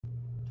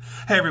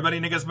Hey everybody,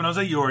 Nick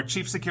Espinosa, your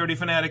Chief Security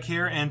Fanatic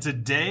here, and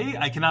today,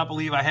 I cannot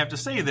believe I have to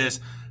say this,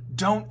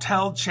 don't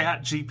tell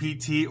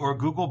ChatGPT or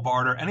Google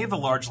Bard or any of the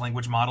large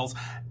language models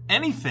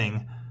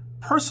anything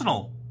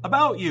personal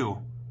about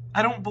you.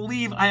 I don't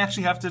believe I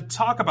actually have to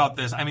talk about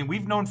this. I mean,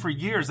 we've known for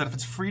years that if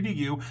it's free to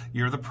you,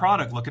 you're the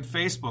product. Look at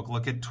Facebook,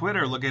 look at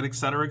Twitter, look at et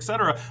cetera, et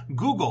cetera.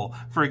 Google,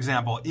 for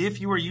example,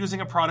 if you are using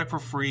a product for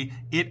free,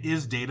 it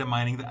is data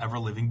mining the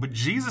ever-living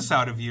bejesus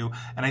out of you,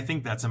 and I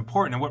think that's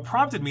important. And what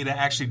prompted me to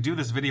actually do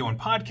this video and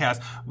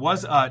podcast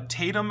was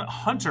Tatum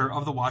Hunter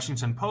of the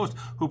Washington Post,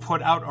 who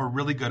put out a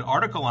really good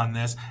article on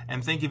this,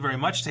 and thank you very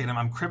much, Tatum.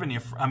 I'm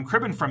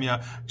cribbing from you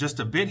just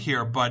a bit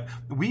here, but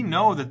we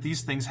know that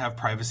these things have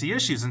privacy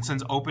issues, and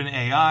since OpenAI,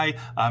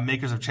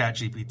 makers of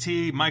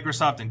ChatGPT,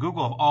 Microsoft, and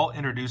Google have all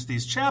introduced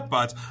these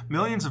chatbots,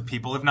 millions of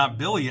people, if not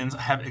billions,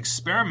 have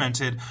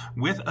experimented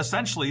with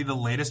essentially the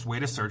latest way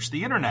to search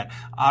the internet.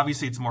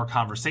 Obviously, it's more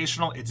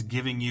conversational. It's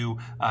giving you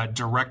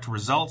direct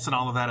results and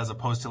all of that, as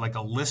opposed to like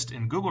a list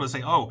in Google to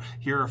say, oh,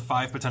 here are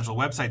 5 potential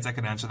websites that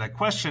can answer that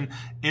question.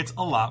 It's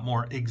a lot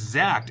more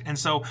exact. And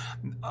so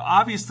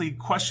obviously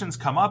questions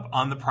come up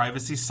on the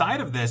privacy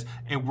side of this,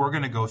 and we're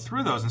going to go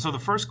through those. And so the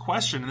first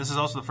question, and this is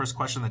also the first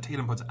question that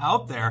Tatum puts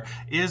out there,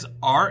 is,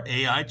 are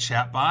AI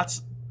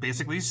chatbots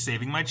basically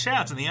saving my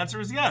chats? And the answer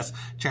is yes.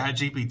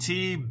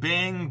 ChatGPT,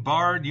 Bing,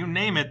 Bard, you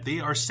name it, they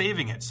are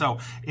saving it. So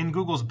in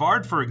Google's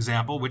Bard, for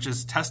example, which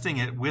is testing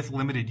it with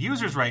limited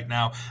users right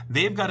now,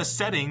 they've got a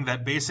setting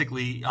that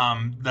basically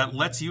that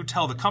lets you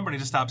tell the company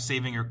to stop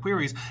saving your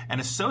queries and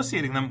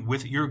associating them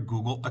with your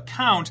Google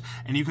account.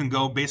 And you can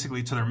go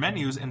basically to their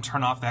menus and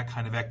turn off that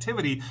kind of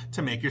activity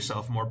to make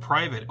yourself more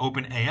private.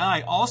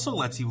 OpenAI also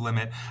lets you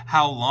limit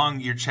how long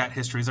your chat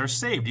histories are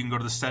saved. You can go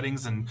to the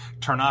settings and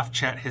turn off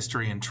chat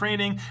history and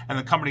training, and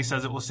the company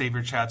says it will save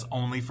your chats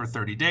only for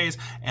 30 days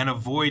and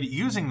avoid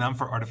using them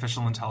for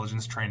artificial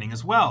intelligence training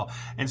as well.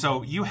 And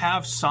so you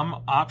have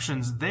some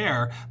options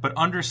there, but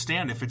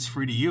understand, if it's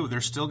free to you,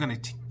 they're still going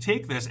to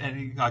take this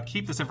and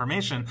keep this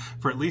information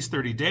for at least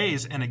 30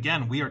 days. And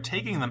again, we are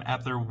taking them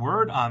at their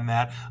word on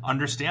that.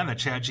 Understand that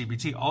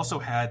ChatGPT also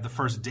had the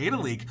first data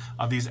leak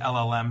of these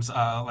LLMs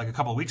like a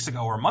couple of weeks ago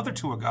or a month or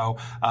two ago,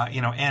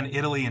 and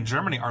Italy and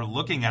Germany are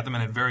looking at them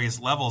and at various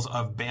levels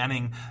of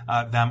banning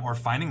them or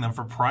fining them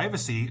for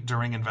privacy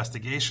during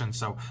investigation.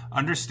 So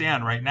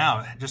understand right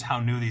now just how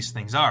new these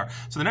things are.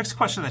 So the next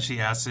question that she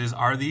asks is,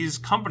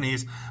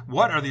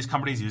 what are these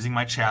companies using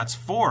my chats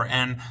for?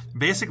 And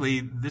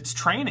basically, it's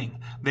training.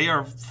 They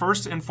are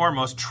first and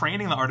foremost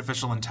training the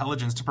artificial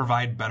intelligence to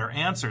provide better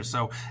answers.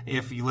 So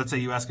if you, let's say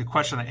you ask a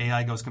question that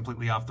AI goes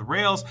completely off the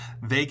rails,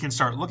 they can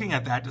start looking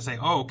at that to say,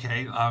 oh,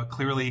 okay,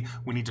 clearly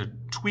we need to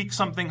tweak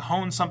something,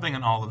 hone something,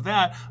 and all of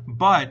that.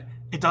 But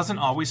it doesn't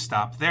always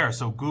stop there.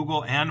 So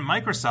Google and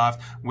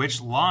Microsoft, which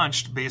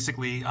launched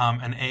basically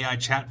an AI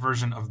chat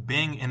version of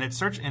Bing in its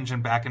search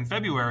engine back in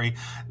February,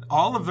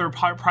 all of their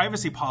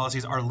privacy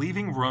policies are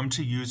leaving room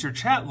to use your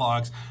chat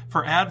logs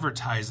for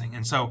advertising.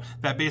 And so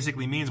that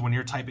basically means when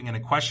you're typing in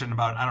a question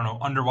about, I don't know,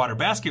 underwater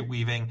basket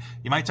weaving,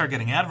 you might start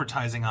getting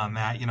advertising on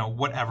that,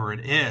 whatever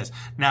it is.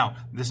 Now,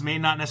 this may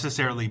not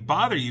necessarily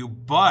bother you,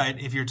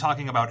 but if you're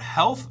talking about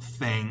health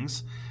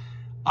things,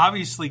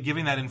 obviously,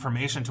 giving that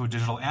information to a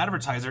digital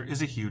advertiser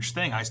is a huge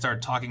thing. I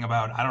start talking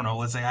about, I don't know,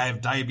 let's say I have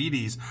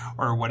diabetes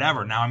or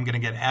whatever. Now I'm going to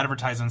get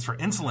advertisements for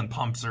insulin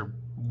pumps or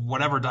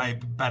whatever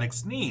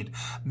diabetics need.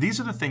 These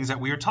are the things that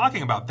we are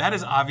talking about. That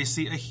is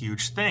obviously a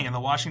huge thing. And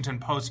the Washington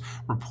Post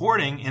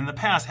reporting in the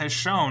past has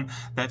shown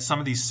that some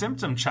of these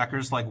symptom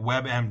checkers like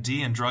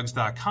WebMD and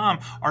drugs.com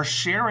are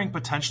sharing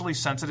potentially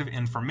sensitive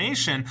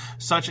information,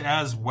 such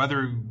as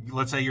whether,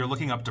 let's say you're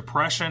looking up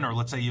depression, or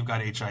let's say you've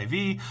got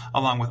HIV,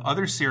 along with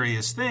other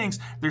serious things.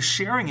 They're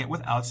sharing it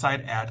with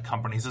outside ad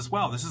companies as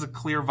well. This is a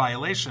clear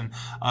violation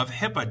of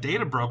HIPAA.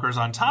 Data brokers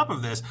on top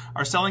of this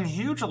are selling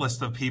huge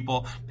lists of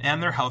people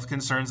and their health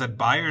concerns that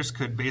buyers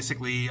could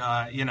basically,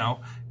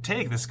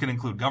 take. This could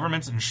include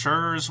governments,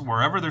 insurers,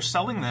 wherever they're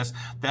selling this.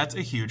 That's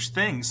a huge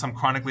thing. Some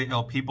chronically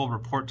ill people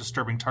report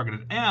disturbing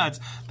targeted ads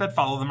that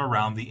follow them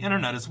around the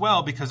internet as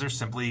well, because they're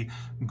simply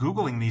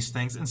Googling these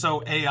things. And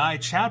so AI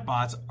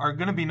chatbots are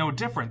going to be no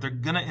different. They're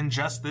going to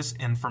ingest this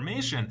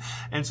information.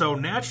 And so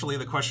naturally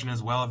the question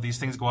is, well, if these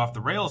things go off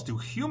the rails, do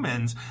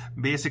humans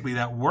basically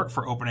that work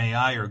for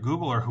OpenAI or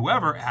Google or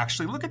whoever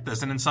actually look at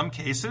this? And in some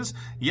cases,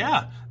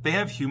 yeah, they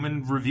have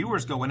human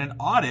reviewers go in and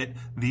audit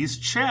these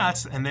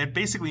chats, and that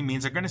basically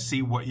means they're going to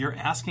see what you're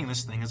asking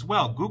this thing as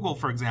well. Google,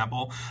 for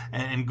example,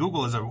 and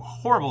Google is a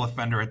horrible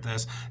offender at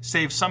this,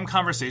 saves some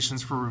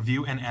conversations for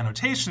review and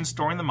annotation,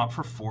 storing them up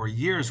for 4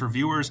 years.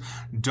 Reviewers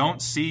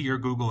don't see your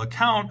Google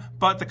account,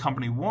 but the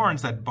company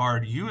warns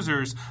Bard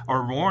users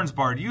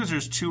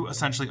to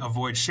essentially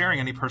avoid sharing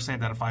any personally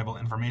identifiable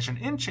information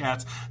in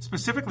chats,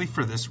 specifically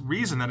for this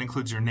reason. That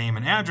includes your name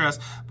and address,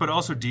 but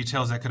also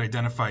details that could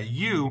identify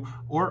you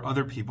or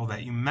other people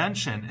that you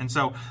mention. And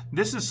so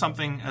this is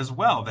something as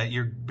well that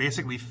you're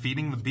basically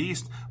feeding the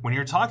beast when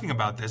you're talking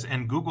about this.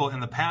 And Google in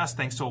the past,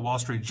 thanks to a Wall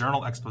Street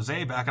Journal expose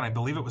back in, I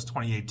believe it was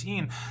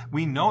 2018,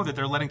 we know that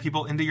they're letting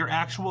people into your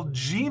actual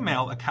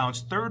Gmail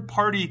accounts,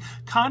 third-party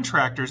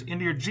contractors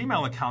into your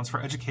Gmail accounts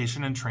for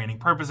education and training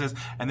purposes,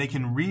 and they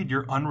can read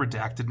your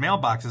unredacted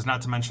mailboxes,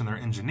 not to mention their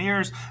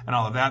engineers and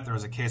all of that. There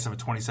was a case of a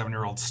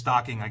 27-year-old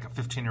stalking like a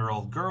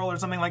 15-year-old girl or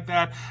something like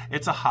that.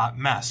 It's a hot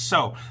mess.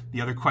 So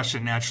the other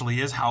question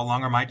naturally is, how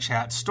long are my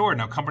chats stored?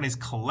 Now, companies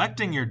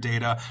collecting your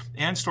data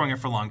and storing it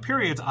for long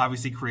periods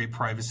obviously create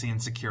privacy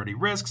and security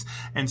risks.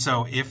 And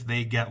so if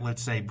they get,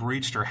 let's say,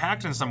 breached or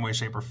hacked in some way,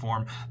 shape, or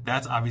form,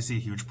 that's obviously a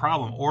huge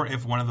problem. Or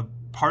if one of the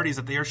parties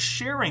that they are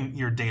sharing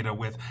your data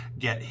with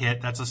get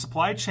hit, that's a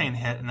supply chain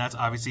hit, and that's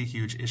obviously a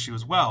huge issue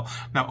as well.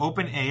 Now,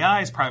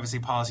 OpenAI's privacy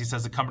policy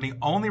says the company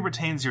only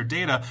retains your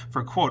data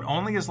for, quote,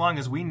 only as long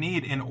as we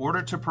need in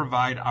order to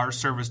provide our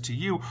service to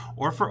you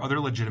or for other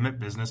legitimate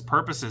business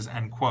purposes,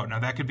 end quote. Now,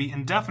 that could be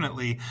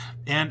indefinitely,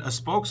 and a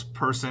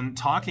spokesperson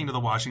talking to the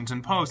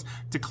Washington Post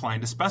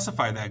declined to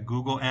specify that.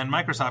 Google and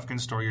Microsoft can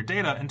store your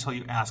data until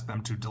you ask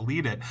them to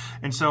delete it.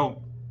 And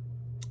so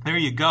there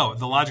you go.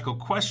 The logical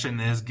question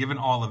is, given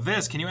all of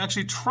this, can you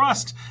actually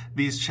trust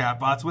these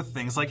chatbots with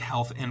things like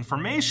health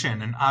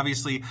information? And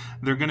obviously,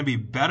 they're going to be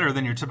better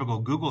than your typical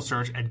Google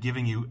search at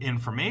giving you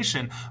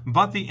information,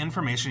 but the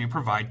information you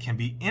provide can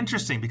be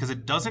interesting because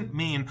it doesn't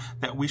mean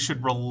that we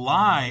should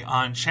rely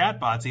on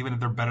chatbots, even if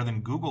they're better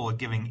than Google at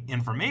giving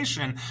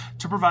information,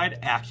 to provide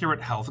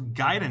accurate health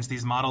guidance.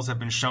 These models have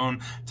been shown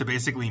to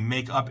basically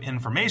make up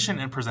information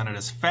and present it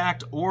as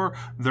fact, or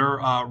their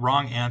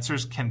wrong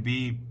answers can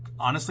be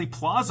honestly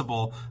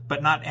plausible,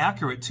 but not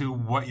accurate to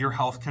what your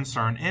health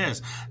concern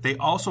is. They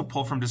also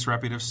pull from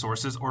disreputable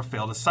sources or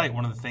fail to cite.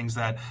 One of the things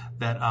that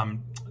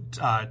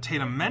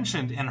Tatum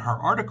mentioned in her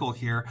article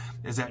here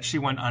is that she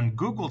went on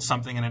Googled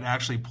something and it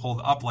actually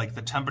pulled up like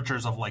the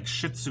temperatures of like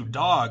Shih Tzu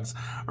dogs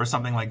or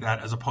something like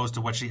that, as opposed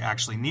to what she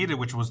actually needed,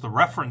 which was the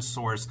reference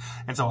source.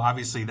 And so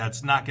obviously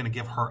that's not going to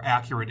give her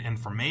accurate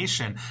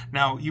information.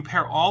 Now, you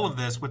pair all of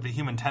this with the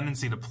human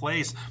tendency to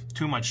place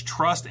too much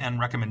trust and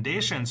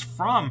recommendations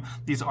from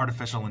these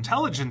artificial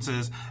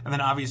intelligences, and then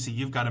obviously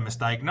you've got a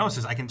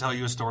misdiagnosis. I can tell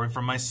you a story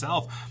from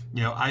myself.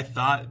 You know, I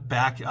thought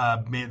back, this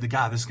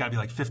has got to be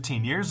like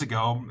 15 years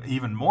ago,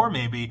 even more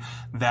maybe,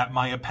 that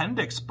my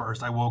appendix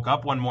burst. I woke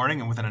up one morning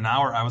and within an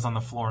hour I was on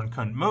the floor and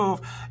couldn't move.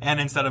 And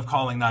instead of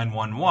calling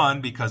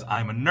 911, because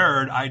I'm a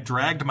nerd, I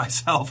dragged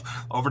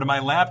myself over to my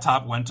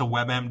laptop, went to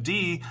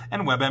WebMD,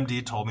 and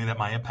WebMD told me that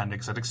my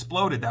appendix had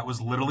exploded. That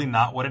was literally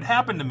not what had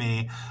happened to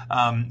me,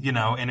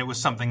 and it was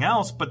something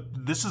else, but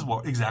this is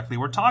what exactly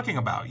we're talking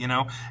about,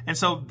 And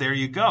so there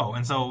you go.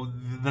 And so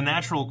the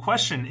natural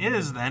question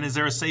is then, is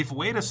there a safe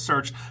way to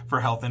search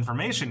for health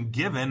information,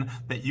 given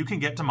that you can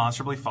get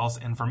demonstrably false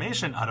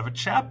information out of a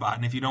chatbot?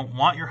 And if you don't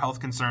want your health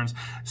concerns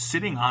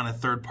sitting on a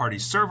third-party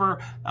server,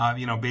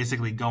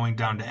 basically going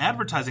down to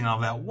advertising and all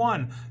that,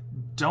 one,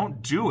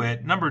 don't do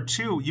it. Number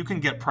two, you can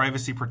get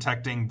privacy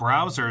protecting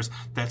browsers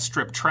that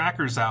strip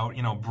trackers out.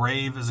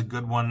 Brave is a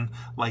good one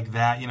like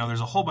that.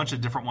 There's a whole bunch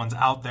of different ones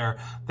out there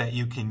that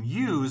you can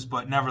use,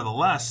 but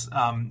nevertheless,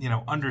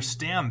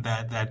 understand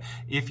that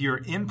if you're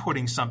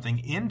inputting something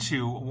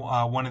into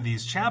one of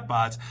these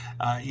chatbots,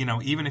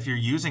 even if you're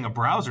using a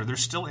browser, they're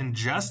still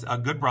a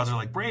good browser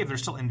like Brave, they're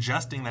still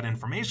ingesting that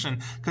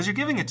information because you're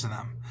giving it to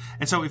them.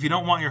 And so if you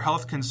don't want your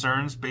health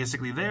concerns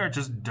basically there,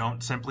 just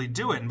don't simply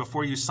do it. And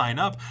before you sign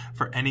up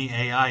for any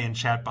AI and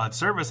chatbot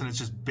service, and it's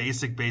just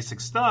basic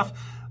stuff,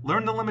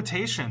 learn the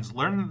limitations,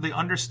 learn the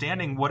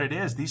understanding what it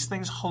is. These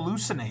things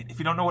hallucinate. If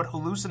you don't know what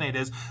hallucinate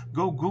is,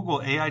 go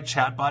Google AI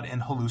chatbot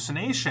and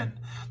hallucination.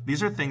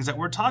 These are things that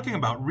we're talking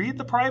about. Read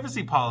the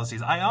privacy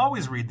policies. I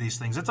always read these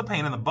things. It's a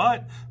pain in the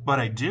butt, but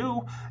I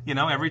do.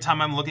 Every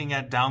time I'm looking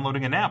at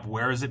downloading an app,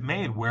 where is it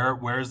made?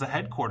 Where is the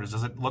headquarters?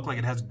 Does it look like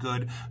it has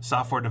good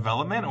software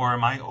development, or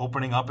am I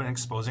opening up and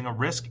exposing a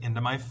risk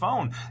into my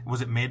phone?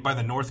 Was it made by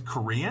the North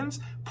Koreans?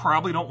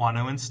 Probably don't want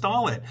to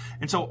install it.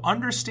 And so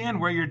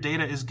understand where your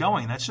data is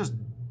going. That's just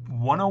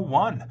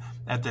 101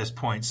 at this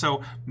point.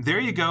 So there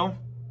you go.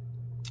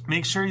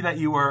 Make sure that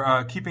you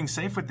are keeping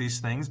safe with these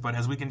things, but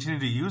as we continue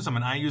to use them,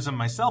 and I use them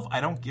myself,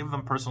 I don't give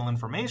them personal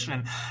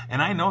information,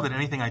 and I know that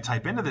anything I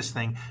type into this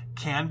thing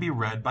can be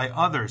read by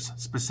others,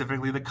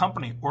 specifically the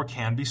company, or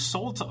can be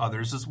sold to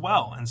others as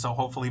well. And so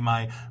hopefully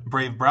my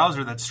Brave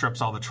browser that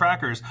strips all the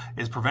trackers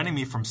is preventing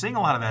me from seeing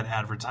a lot of that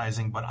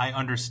advertising, but I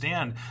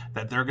understand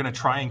that they're going to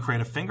try and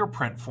create a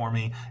fingerprint for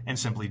me and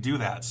simply do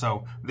that.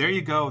 So there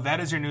you go. That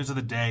is your news of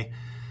the day.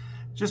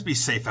 Just be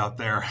safe out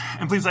there.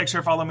 And please like,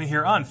 share, follow me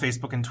here on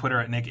Facebook and Twitter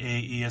at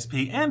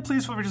NickAESP. And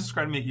please feel free to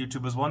subscribe to me at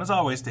YouTube as well. And as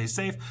always, stay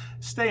safe,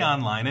 stay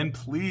online, and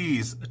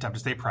please attempt to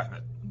stay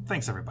private.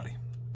 Thanks, everybody.